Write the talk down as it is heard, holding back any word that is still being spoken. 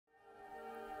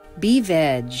Be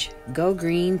veg. Go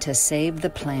green to save the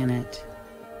planet.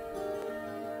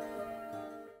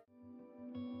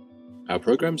 Our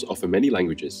programs offer many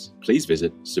languages. Please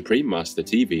visit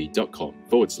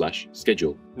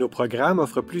suprememastertv.com/schedule. Nos programas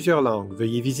offrent plusieurs langues.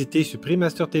 Veuillez visiter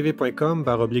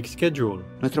suprememastertv.com/schedule.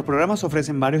 Nuestros programas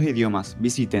ofrecen varios idiomas.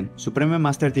 Visiten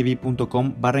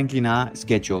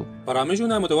suprememastertv.com/schedule.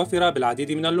 برامجنا متوفرة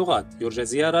بالعديد من اللغات. يرجى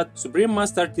زيارة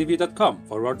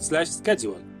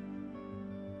suprememastertv.com/schedule.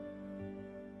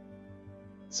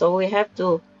 So we have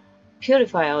to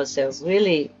purify ourselves,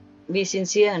 really be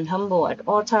sincere and humble at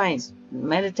all times.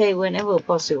 Meditate whenever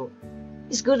possible.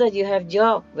 It's good that you have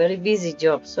job, very busy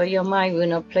job, so your mind will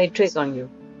not play trick on you.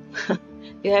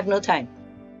 You have no time.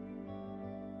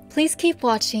 Please keep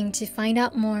watching to find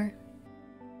out more.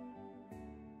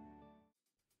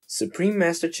 Supreme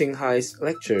Master Ching Hai's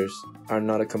lectures are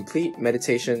not a complete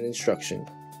meditation instruction.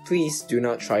 Please do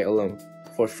not try alone.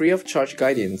 For free of charge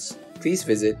guidance, please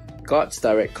visit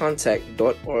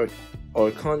godsdirectcontact.org or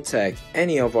contact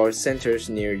any of our centers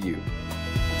near you.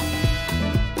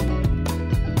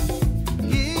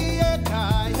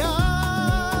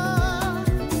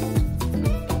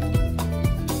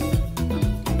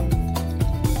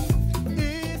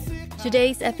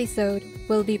 Today's episode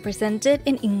will be presented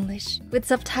in English with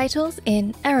subtitles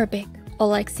in Arabic,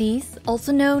 Alexis,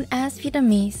 also known as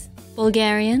Vietnamese,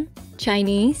 Bulgarian,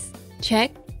 Chinese,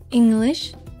 Czech,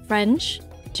 English, French,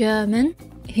 German,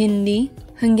 Hindi,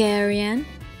 Hungarian,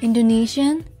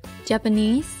 Indonesian,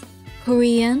 Japanese,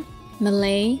 Korean,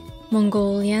 Malay,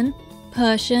 Mongolian,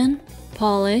 Persian,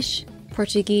 Polish,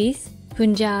 Portuguese,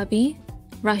 Punjabi,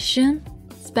 Russian,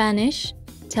 Spanish,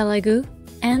 Telugu,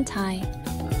 and Thai.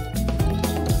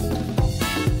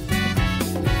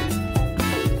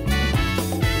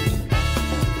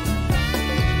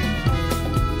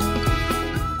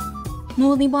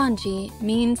 Muliwanji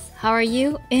means how are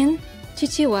you in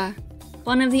Chichewa,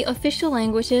 one of the official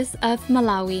languages of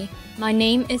Malawi. My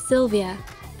name is Sylvia.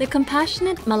 The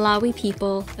compassionate Malawi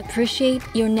people appreciate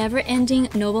your never-ending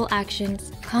noble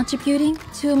actions, contributing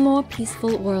to a more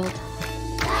peaceful world.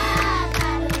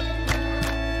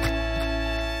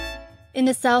 In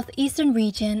the southeastern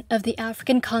region of the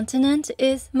African continent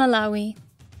is Malawi.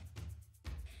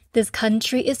 This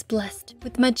country is blessed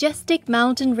with majestic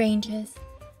mountain ranges,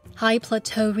 high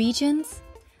plateau regions,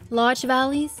 large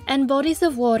valleys, and bodies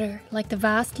of water like the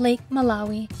vast Lake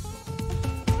Malawi.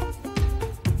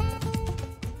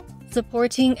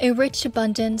 Supporting a rich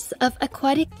abundance of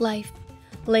aquatic life,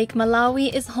 Lake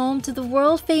Malawi is home to the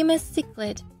world-famous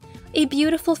cichlid, a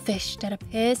beautiful fish that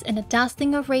appears in a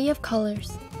dazzling array of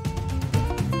colors.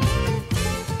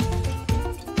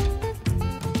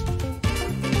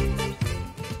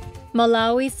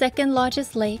 Malawi's second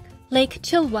largest lake, Lake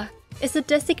Chilwa, is a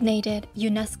designated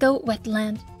UNESCO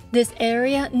wetland. This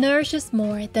area nourishes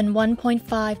more than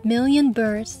 1.5 million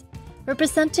birds,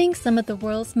 representing some of the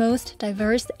world's most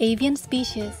diverse avian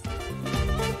species.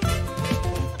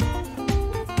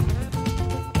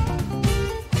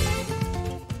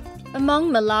 Among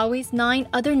Malawi's 9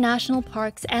 other national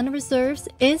parks and reserves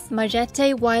is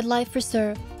Majete Wildlife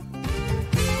Reserve.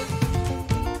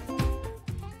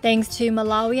 Thanks to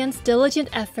Malawians' diligent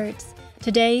efforts,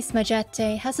 today's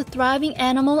Majete has a thriving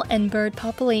animal and bird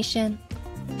population.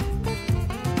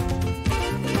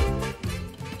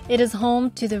 It is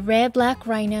home to the red-black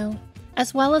rhino,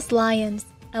 as well as lions,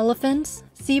 elephants,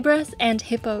 zebras, and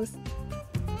hippos.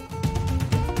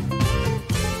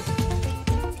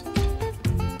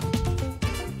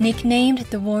 Nicknamed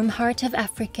the warm heart of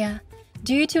Africa,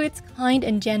 due to its kind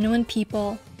and genuine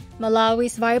people,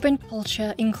 Malawi's vibrant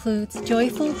culture includes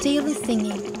joyful daily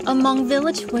singing among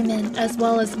village women as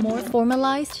well as more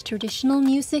formalized traditional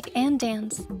music and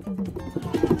dance.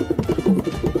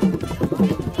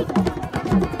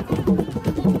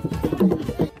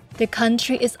 The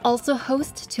country is also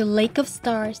host to Lake of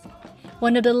Stars,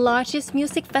 one of the largest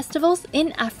music festivals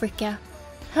in Africa,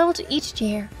 held each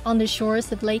year on the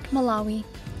shores of Lake Malawi.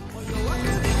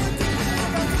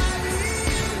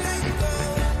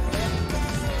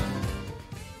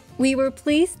 We were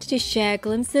pleased to share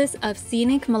glimpses of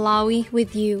scenic Malawi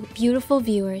with you, beautiful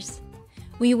viewers.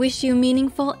 We wish you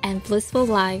meaningful and blissful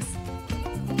lives.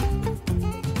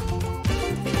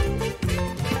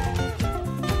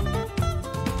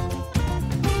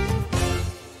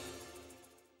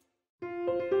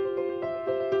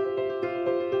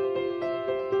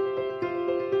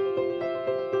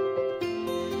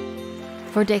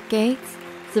 For decades,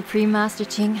 Supreme Master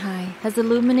Ching Hai has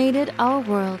illuminated our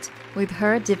world with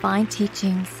her divine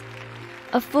teachings.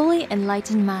 A fully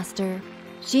enlightened master,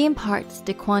 she imparts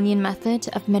the Kuan Yin method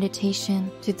of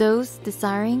meditation to those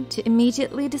desiring to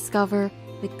immediately discover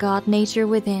the God nature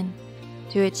within,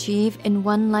 to achieve in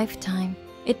one lifetime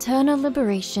eternal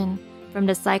liberation from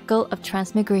the cycle of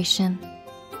transmigration.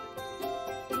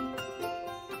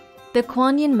 The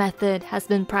Kuan Yin method has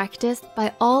been practiced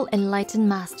by all enlightened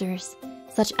masters,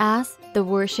 such as the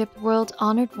worshipped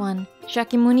world-honored one,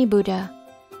 Shakyamuni Buddha,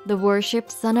 the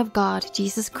worshipped Son of God,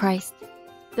 Jesus Christ,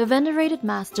 the venerated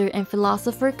master and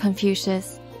philosopher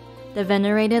Confucius, the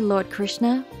venerated Lord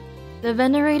Krishna, the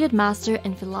venerated master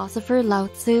and philosopher Lao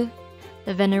Tzu,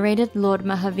 the venerated Lord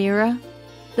Mahavira,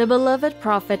 the beloved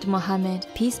Prophet Muhammad,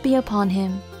 peace be upon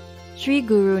him, Sri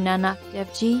Guru Nanak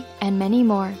Dev Ji, and many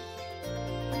more.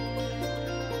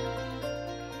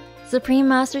 Supreme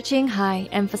Master Ching Hai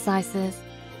emphasizes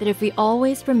that if we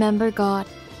always remember God,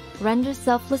 render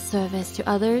selfless service to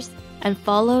others, and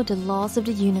follow the laws of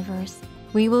the universe,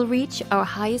 we will reach our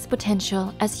highest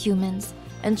potential as humans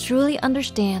and truly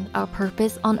understand our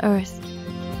purpose on earth.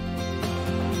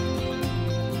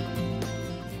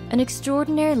 An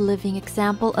extraordinary living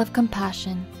example of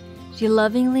compassion, she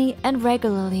lovingly and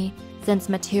regularly sends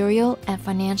material and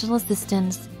financial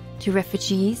assistance to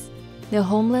refugees, the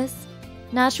homeless,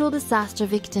 natural disaster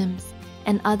victims,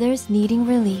 and others needing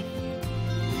relief.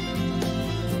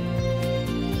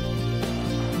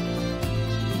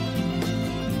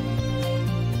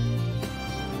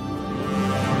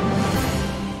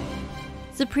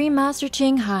 Supreme Master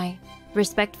Ching Hai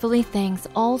respectfully thanks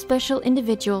all special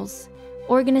individuals,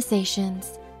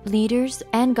 organizations, leaders,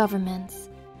 and governments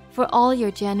for all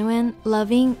your genuine,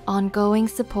 loving, ongoing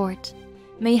support.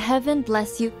 May heaven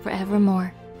bless you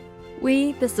forevermore.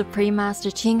 We, the Supreme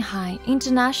Master Ching Hai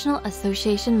International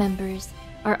Association members,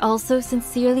 are also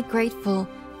sincerely grateful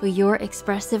for your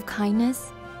expressive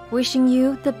kindness, wishing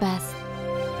you the best.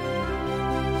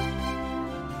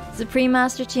 Supreme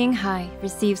Master Ching Hai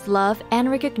receives love and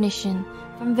recognition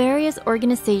from various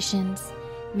organizations,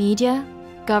 media,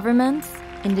 governments,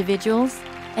 individuals,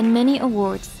 and many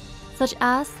awards, such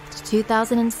as the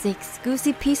 2006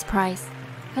 Gusi Peace Prize,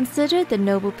 considered the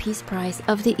Nobel Peace Prize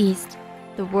of the East,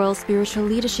 the World Spiritual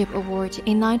Leadership Award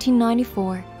in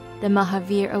 1994, the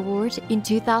Mahavir Award in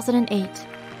 2008,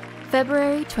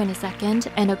 February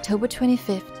 22nd and October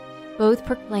 25th, both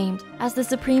proclaimed as the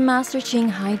Supreme Master Ching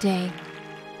Hai Day,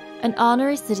 an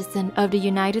honorary citizen of the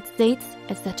United States,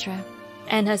 etc.,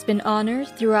 and has been honored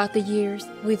throughout the years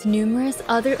with numerous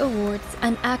other awards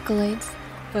and accolades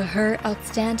for her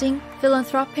outstanding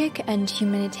philanthropic and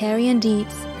humanitarian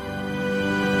deeds.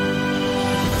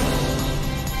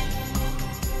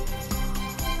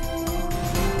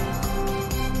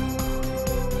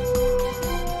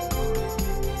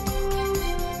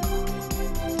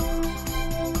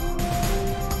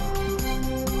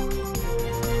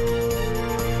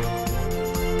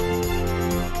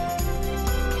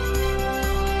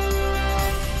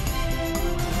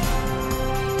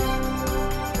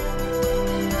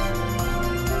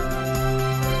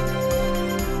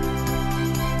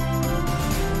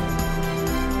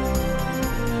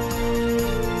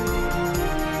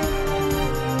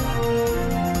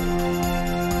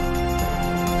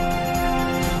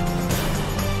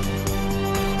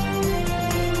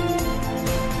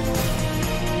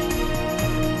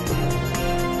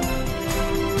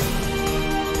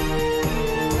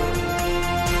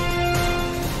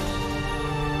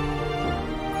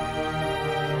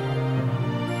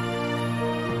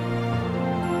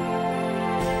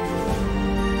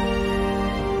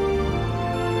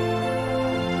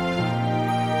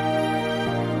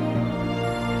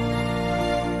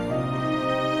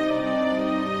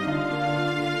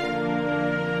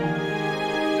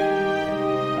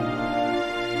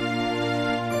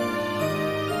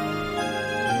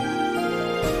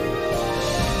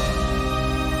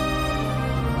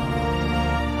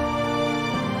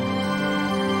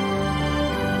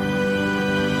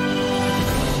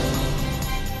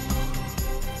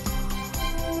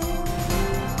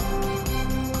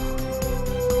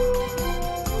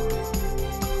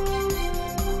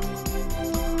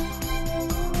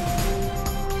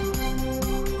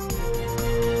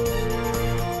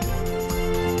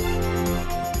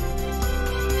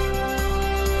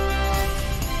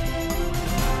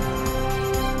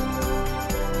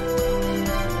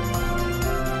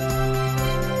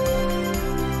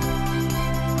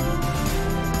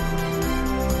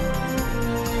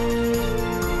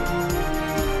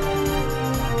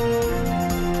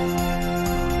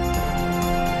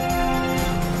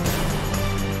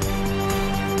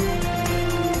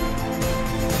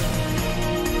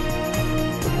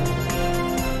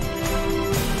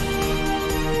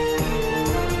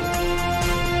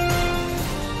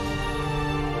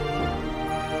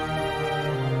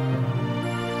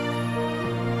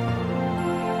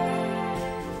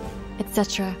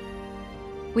 etc.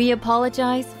 We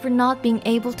apologize for not being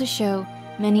able to show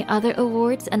many other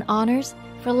awards and honors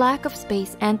for lack of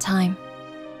space and time.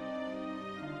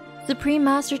 Supreme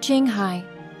Master Ching Hai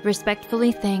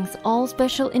respectfully thanks all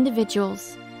special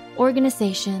individuals,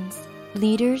 organizations,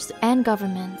 leaders, and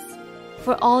governments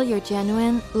for all your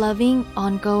genuine, loving,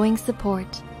 ongoing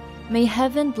support. May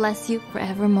heaven bless you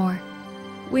forevermore.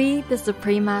 We, the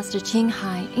Supreme Master Ching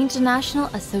Hai International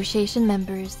Association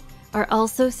members, are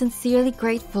also sincerely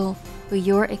grateful for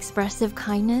your expressive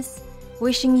kindness,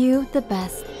 wishing you the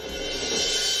best.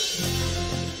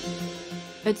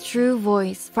 A true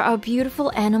voice for our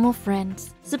beautiful animal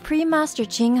friends, Supreme Master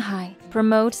Ching Hai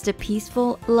promotes the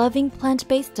peaceful, loving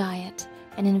plant-based diet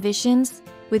and envisions,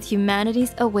 with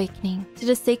humanity's awakening to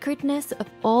the sacredness of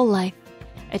all life,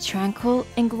 a tranquil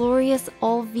and glorious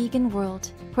all-vegan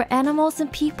world where animals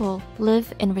and people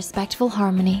live in respectful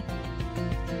harmony.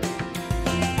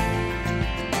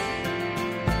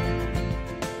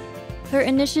 Her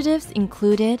initiatives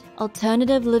included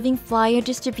alternative living flyer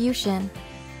distribution,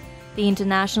 the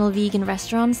International Vegan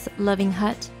Restaurants Loving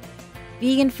Hut,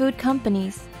 vegan food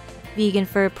companies, vegan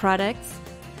fur products,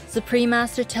 Supreme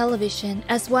Master Television,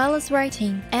 as well as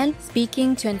writing and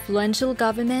speaking to influential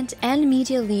government and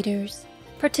media leaders,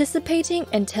 participating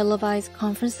in televised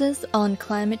conferences on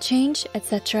climate change,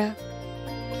 etc.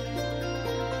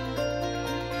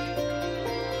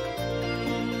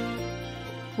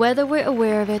 Whether we're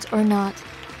aware of it or not,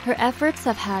 her efforts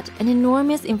have had an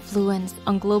enormous influence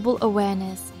on global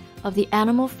awareness of the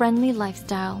animal-friendly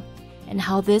lifestyle and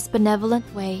how this benevolent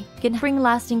way can bring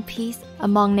lasting peace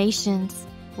among nations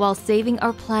while saving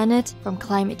our planet from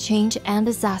climate change and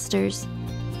disasters.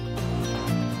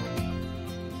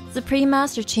 Supreme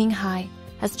Master Ching Hai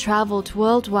has traveled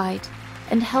worldwide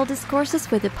and held discourses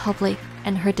with the public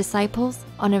and her disciples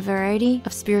on a variety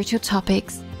of spiritual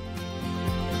topics.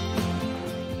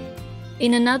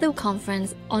 In another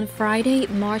conference on Friday,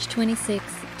 March 26,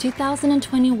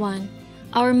 2021,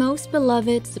 our most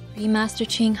beloved Supreme Master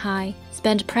Ching Hai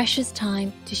spent precious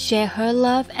time to share her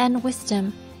love and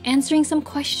wisdom, answering some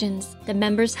questions the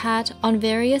members had on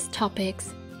various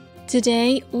topics.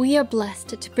 Today, we are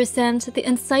blessed to present the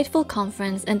insightful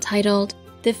conference entitled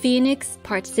The Phoenix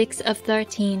Part 6 of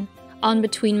 13 on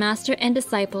Between Master and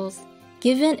Disciples,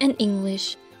 given in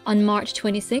English on March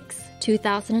 26,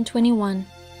 2021.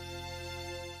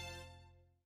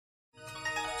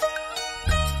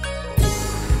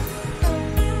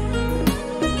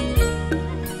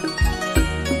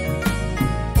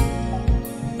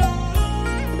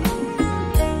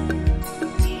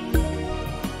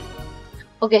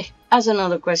 Okay, ask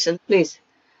another question, please.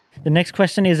 The next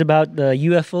question is about the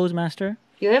UFOs, Master.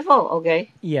 UFO,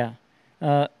 okay. Yeah.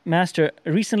 Master,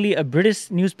 recently a British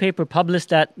newspaper published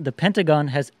that the Pentagon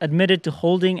has admitted to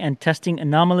holding and testing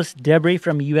anomalous debris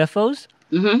from UFOs.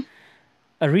 Mm-hmm.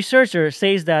 A researcher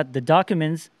says that the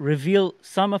documents reveal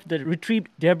some of the retrieved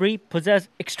debris possess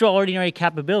extraordinary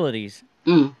capabilities,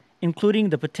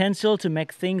 including the potential to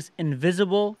make things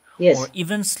invisible or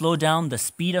even slow down the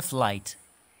speed of light.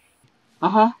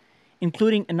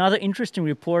 Including another interesting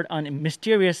report on a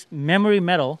mysterious memory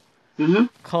metal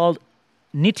called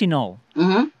nitinol,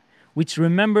 which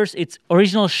remembers its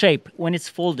original shape when it's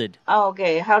folded. Oh,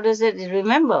 okay. How does it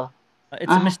remember?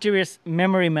 It's a mysterious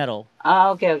memory metal.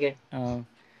 Okay.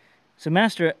 So,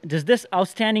 Master, does this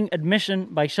outstanding admission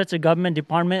by such a government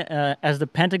department as the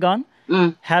Pentagon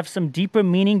have some deeper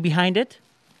meaning behind it?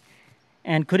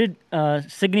 And could it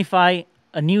signify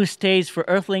a new stage for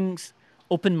Earthlings'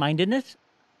 open-mindedness?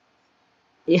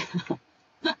 Yeah.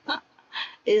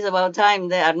 It's about time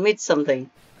they admit something.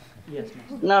 Yes.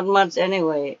 Not much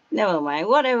anyway. Never mind.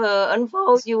 Whatever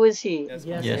unfolds, you will see.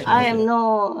 Yes. I'm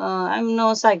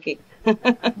no psychic.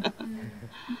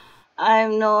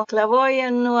 I'm no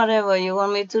clairvoyant, whatever you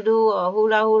want me to do, or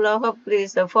hula hoop,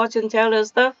 please, the fortune teller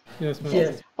stuff.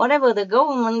 Yes. Whatever the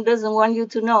government doesn't want you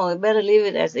to know, you better leave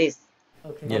it as is.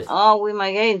 Okay. Yes. Or we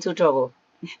might get into trouble.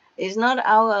 It's not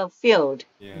our field.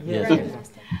 Yes.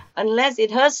 Unless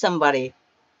it hurts somebody,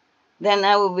 then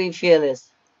I will be fearless.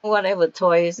 Whatever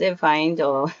toys they find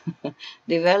or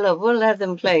develop, we'll let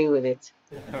them play with it.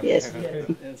 Yes.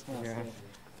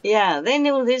 Yeah, they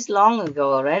knew this long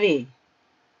ago already.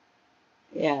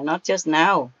 Yeah, not just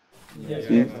now.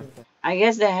 I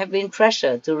guess there have been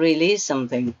pressure to release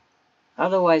something.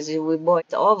 Otherwise, it will boil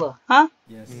over. Huh?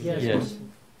 Yes.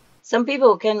 Some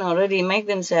people can already make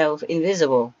themselves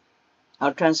invisible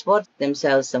or transport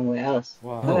themselves somewhere else.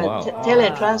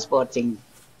 Teletransporting.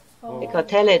 They call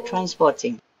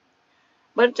teletransporting.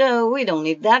 But we don't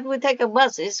need that. We take a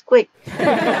bus. It's quick.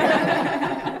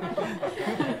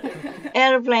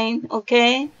 Airplane,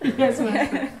 okay?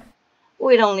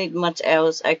 We don't need much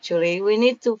else, actually. We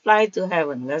need to fly to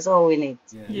heaven. That's all we need.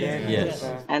 Yes.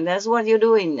 And that's what you're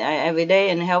doing every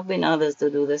day and helping others to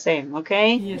do the same,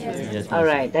 okay? Yes. All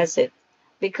right, that's it.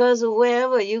 Because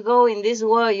wherever you go in this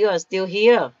world, you are still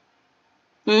here.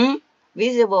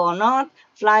 Visible or not,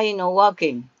 flying or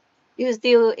walking. You're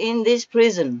still in this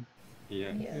prison.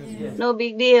 No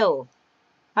big deal.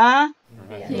 Huh?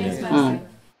 Yes, Master.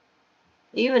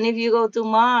 Even if you go to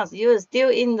Mars, you're still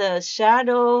in the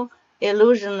shadow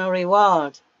illusionary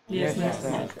world. Yes,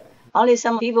 Master. Only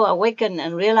some people awaken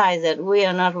and realize that we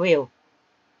are not real.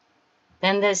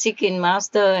 Then they're seeking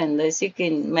master and they're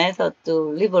seeking method to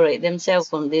liberate themselves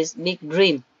from this big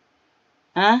dream.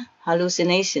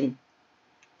 Hallucination.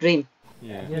 Dream.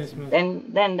 Yes, Master.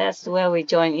 Then that's where we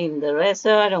join in. The rest,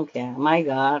 I don't care. My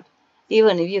God.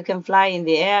 Even if you can fly in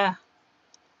the air,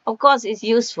 of course it's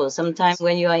useful sometimes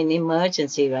when you are in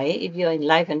emergency, right? If you're in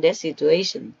life and death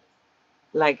situation,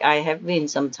 like I have been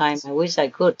sometimes, I wish I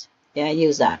could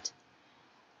use that.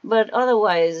 But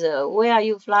otherwise, where are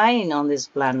you flying on this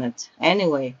planet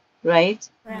anyway, right?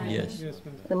 Yes.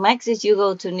 The max is you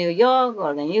go to New York,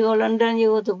 or then you go to London, you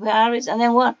go to Paris, and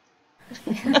then what?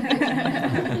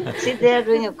 Sit there,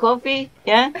 drink a coffee,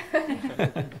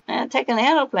 take an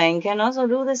aeroplane can also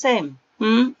do the same.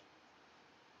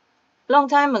 Long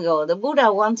time ago, the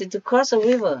Buddha wanted to cross a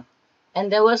river,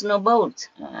 and there was no boat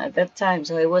at that time,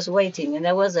 so he was waiting. And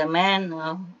there was a man,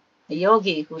 a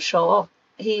yogi, who showed up.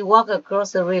 He walked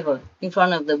across the river in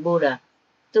front of the Buddha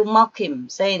to mock him,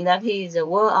 saying that he is a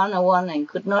world-honored one and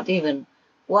could not even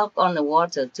walk on the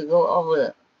water to go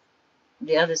over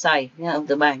the other side of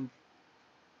the bank.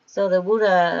 So the Buddha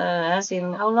asked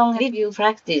him, how long did you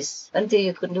practice until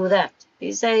you could do that?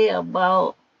 He said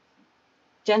about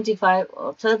 25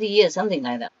 or 30 years, something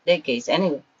like that, decades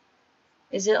anyway.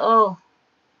 He said, oh,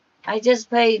 I just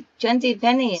paid 20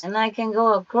 pennies and I can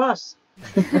go across.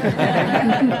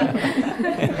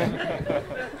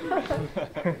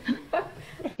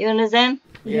 You understand?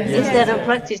 Yes. Instead of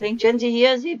practicing 20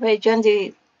 years, he paid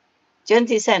 20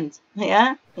 cents.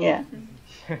 Yeah?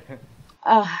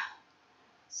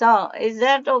 So, is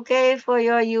that okay for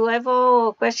your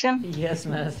UFO question? Yes,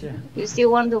 Master. You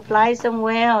still want to fly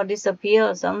somewhere or disappear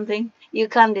or something? You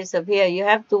can't disappear. You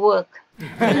have to work.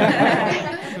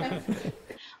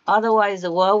 Otherwise,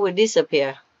 the world will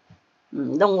disappear.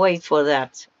 Don't wait for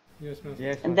that. Yes,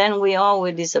 Master. And then we all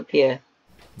will disappear.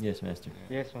 Yes, Master.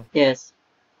 Yes.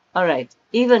 All right.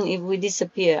 Even if we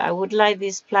disappear, I would like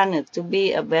this planet to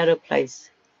be a better place.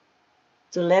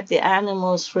 To let the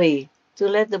animals free. To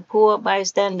let the poor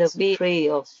bystanders be free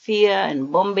of fear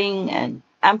and bombing and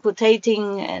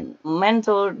amputating and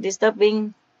mental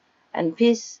disturbing and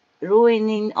peace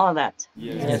ruining, all that.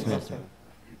 Yes, Master.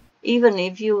 Even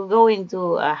if you go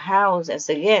into a house as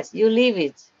a guest, you leave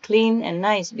it clean and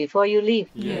nice before you leave.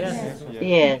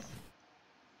 Yes.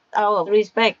 Out of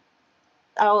respect,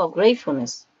 out of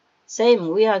gratefulness. Same,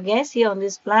 we are guests here on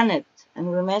this planet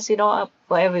and we mess it all up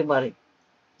for everybody.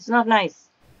 It's not nice.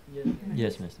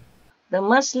 Yes, Master. The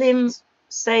Muslims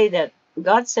say that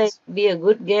God says, be a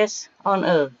good guest on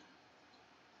earth.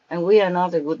 And we are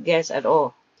not a good guest at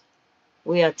all.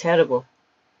 We are terrible.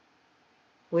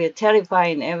 We are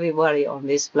terrifying everybody on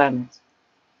this planet.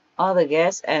 All the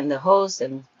guests and the hosts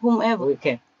and whomever we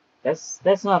can.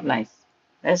 That's not nice.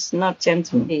 That's not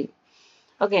gentlemanly.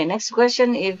 Okay, next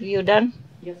question, if you're done.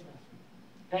 Yes, Master.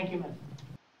 Thank you, Master.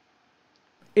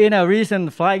 In a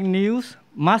recent flying news,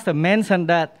 Master mentioned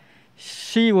that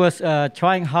she was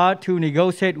trying hard to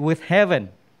negotiate with heaven.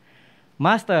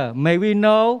 Master, may we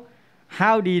know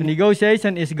how the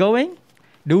negotiation is going?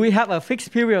 Do we have a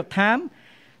fixed period of time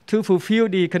to fulfill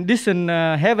the condition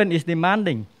heaven is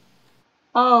demanding?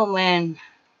 Oh, man.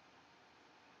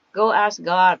 Go ask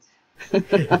God.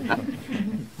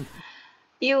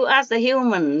 You ask the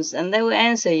humans and they will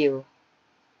answer you.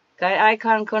 I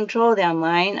can't control their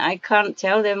mind. I can't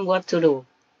tell them what to do.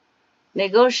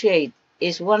 Negotiate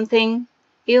is one thing.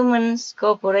 Humans,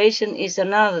 cooperation is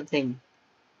another thing.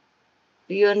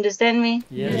 Do you understand me?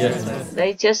 Yes.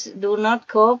 They just do not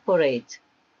cooperate.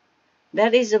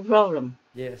 That is the problem.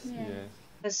 Yes.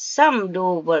 Some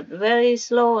do, but very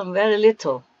slow and very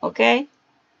little. Okay?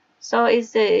 So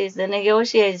it's the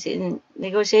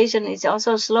negotiation is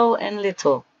also slow and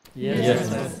little.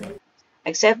 Yes.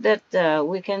 Except that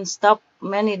we can stop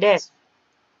many deaths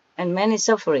and many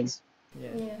sufferings.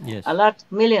 Yes. A lot,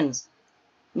 millions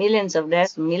of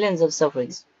deaths, millions of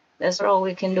sufferings. That's all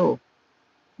we can do.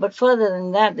 But further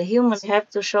than that, the humans have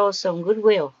to show some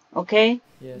goodwill, okay?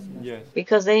 Yes.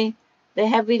 Because they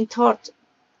have been taught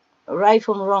right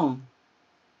from wrong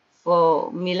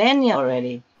for millennia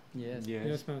already, Yes.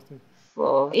 Yes, Master.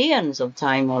 for eons of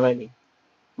time already.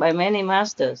 by many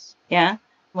masters. Yeah,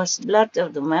 much blood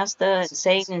of the master,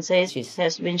 saints and sages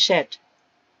has been shed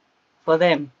for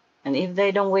them. And if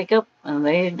they don't wake up and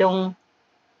they don't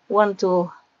want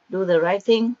to do the right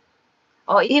thing,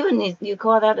 or even if you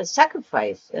call that a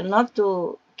sacrifice, and not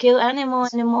to kill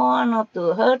animals anymore, not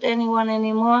to hurt anyone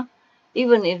anymore,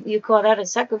 even if you call that a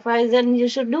sacrifice, then you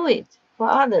should do it for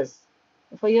others,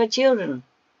 for your children.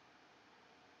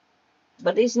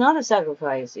 But it's not a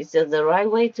sacrifice. It's the right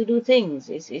way to do things.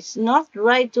 It's not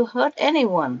right to hurt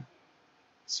anyone,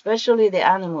 especially the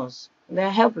animals.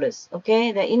 They're helpless,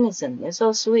 okay? They're innocent. They're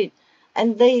so sweet.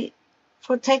 And they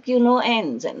protect you no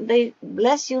ends. And they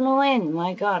bless you no end.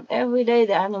 My God, every day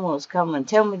the animals come and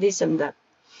tell me this and that.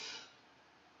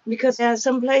 Because there are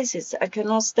some places I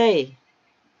cannot stay.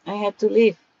 I had to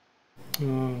leave.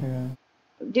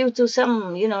 Due to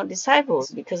some,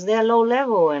 disciples, because they're low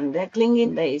level and they're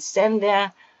clinging. They send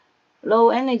their low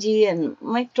energy and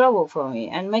make trouble for me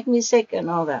and make me sick and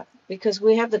all that. Because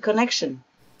we have the connection.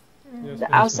 The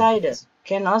outsiders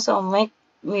can also make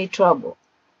me trouble.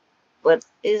 But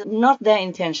it's not their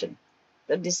intention.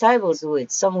 The disciples do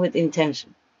it, some with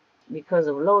intention. Because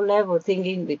of low level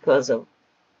thinking, because of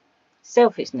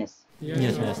selfishness.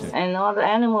 Yes, Master. And all the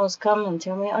animals come and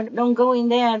tell me, oh, don't go in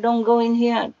there, don't go in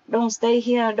here, don't stay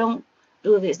here, don't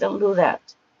do this, don't do that.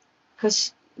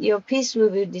 Because your peace will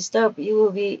be disturbed, you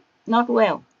will be not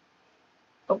well.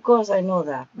 Of course, I know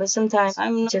that. But sometimes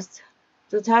I'm just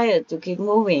too tired to keep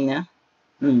moving.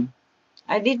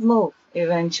 I did move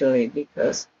eventually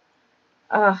because,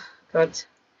 God,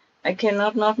 I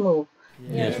cannot not move.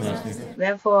 Yes, Master.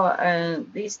 Therefore,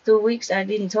 these 2 weeks I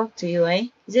didn't talk to you, eh?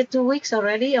 Is it 2 weeks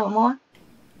already or more?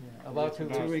 About 2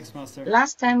 weeks, Master.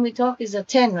 Last time we talked is the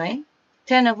 10, right?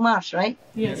 10 of March, right?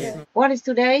 Yes. What is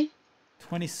today?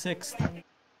 26th.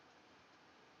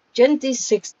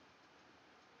 26th.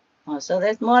 Oh, so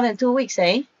that's more than 2 weeks,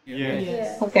 eh?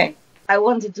 Yes. Okay. I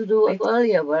wanted to do it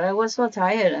earlier, but I was so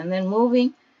tired. And then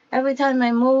moving, every time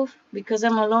I move, because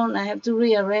I'm alone, I have to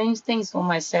rearrange things for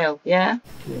myself, yeah?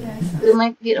 To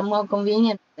make it more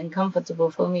convenient and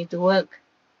comfortable for me to work.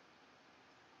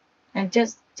 And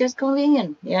just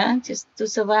convenient, yeah? Just to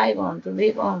survive on, to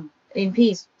live on in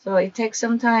peace. So it takes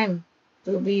some time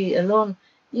to be alone.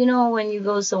 You know, when you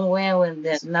go somewhere when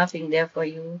there's nothing there for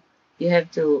you, you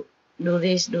have to do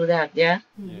this, do that, yeah?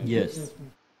 Yes.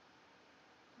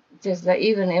 Just like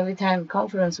even every time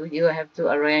conference with you, I have to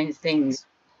arrange things.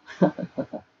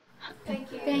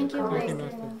 Thank you.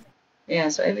 Yeah,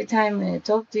 so every time I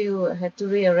talk to you, I have to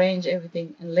rearrange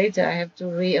everything. And later I have to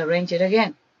rearrange it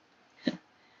again.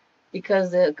 Because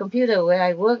the computer where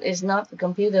I work is not the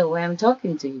computer where I'm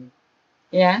talking to you.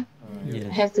 Yeah? Yes.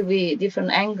 It has to be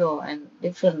different angle and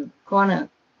different corner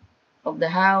of the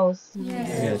house.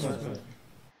 Yes.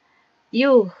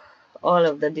 You, all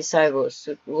of the disciples,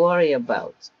 should worry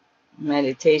about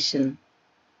meditation,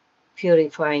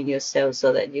 purifying yourself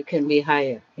so that you can be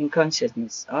higher in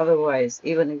consciousness. Otherwise,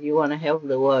 even if you want to help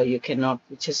the world, you cannot.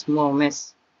 It's just more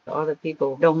mess. Other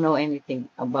people don't know anything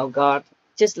about God.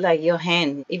 Just like your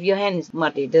hand. If your hand is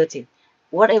muddy, dirty,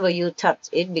 whatever you touch,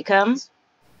 it becomes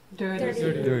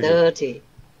dirty.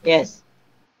 Yes.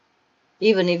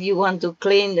 Even if you want to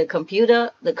clean the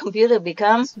computer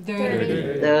becomes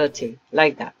dirty.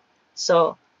 Like that.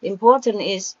 So, important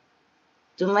is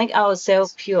to make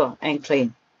ourselves pure and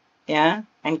clean. Yeah,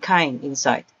 and kind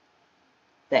inside.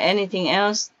 That anything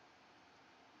else,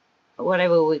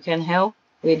 whatever we can help,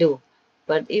 we do.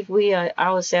 But if we are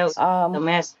ourselves a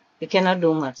mess, we cannot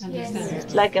do much.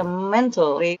 It's like a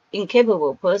mentally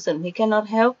incapable person. He cannot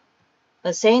help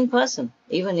a sane person,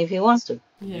 even if he wants to.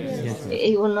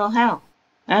 He will know how.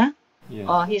 Huh?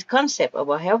 Or his concept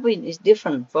about helping is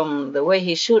different from the way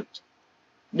he should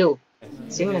do.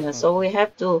 Similar. So we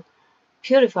have to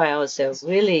purify ourselves,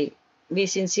 really be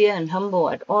sincere and humble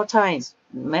at all times.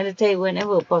 Meditate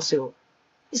whenever possible.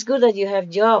 It's good that you have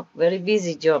job, very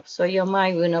busy job, so your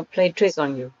mind will not play trick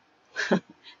on you.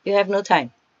 You have no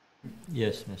time.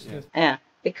 Yes, Master. Yeah,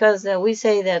 because we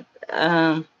say that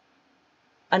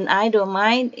an idle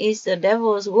mind is the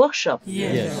devil's workshop.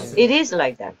 Yes. It is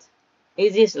like that.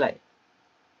 It is like.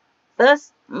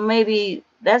 Thus, maybe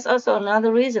that's also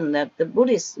another reason that the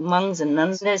Buddhist monks and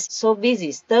nuns are so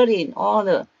busy studying all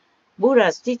the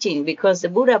Buddha's teaching, because the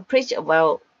Buddha preached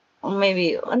about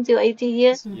maybe until 80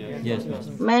 years. Yes,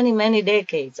 Master. Many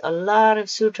decades. A lot of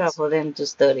sutra for them to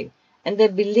study. And they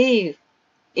believe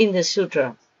in the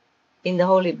sutra, in the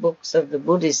holy books of the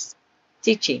Buddhist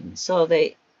teaching. So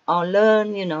they all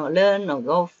learn or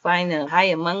go find a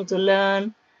higher monk to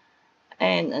learn.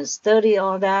 and study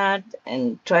all that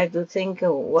and try to think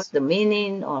of what's the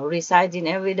meaning or reciting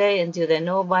every day until they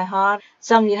know by heart.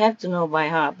 Some you have to know by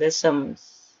heart. There's some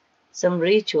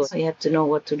rituals you have to know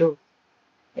what to do.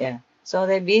 Yeah. So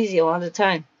they're busy all the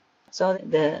time. So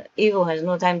the evil has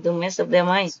no time to mess up their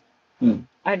mind.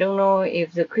 I don't know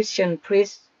if the Christian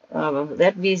priests are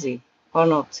that busy or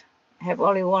not. Have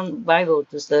only one Bible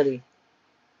to study.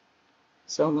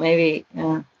 So maybe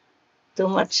too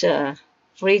much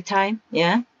free time,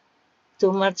 yeah?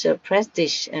 Too much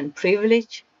prestige and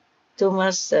privilege. Too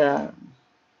much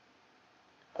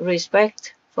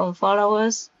respect from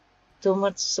followers. Too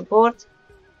much support.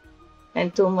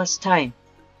 And too much time.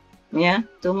 Yeah?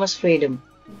 Too much freedom.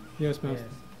 Yes, Master.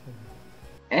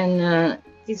 And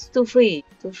it's too free.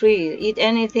 Too free. Eat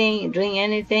anything, drink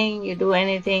anything, you do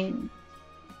anything.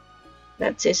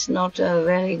 That is not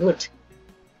very good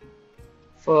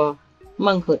for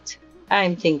monkhood.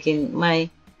 I'm thinking my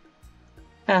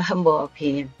humble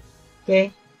opinion.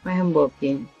 Okay? My humble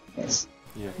opinion. Yes.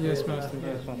 Yeah. Yes, Master.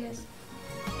 Yes, Master. Yes.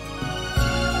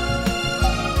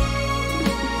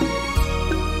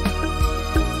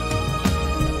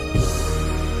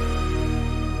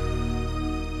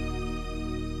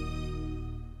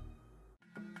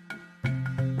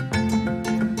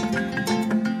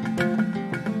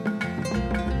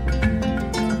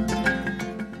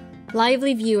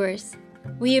 Lively viewers,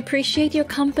 we appreciate your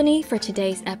company for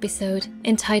today's episode,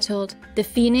 entitled The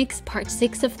Phoenix Part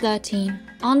 6 of 13,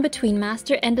 on Between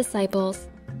Master and Disciples.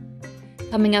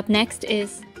 Coming up next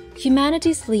is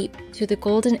Humanity's Leap to the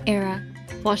Golden Era,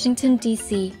 Washington,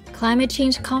 D.C. Climate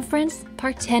Change Conference,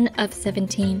 Part 10 of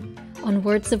 17, on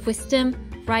Words of Wisdom,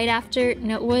 right after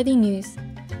Noteworthy News.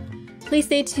 Please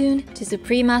stay tuned to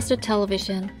Supreme Master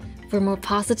Television for more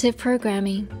positive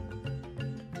programming.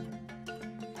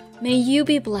 May you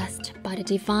be blessed by the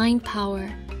divine power.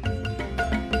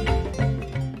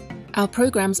 Our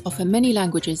programs offer many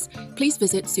languages. Please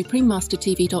visit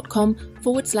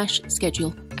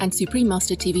suprememastertv.com/schedule and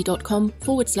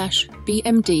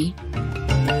suprememastertv.com/BMD.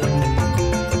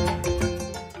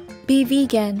 Be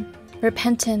vegan,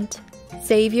 repentant,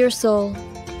 save your soul.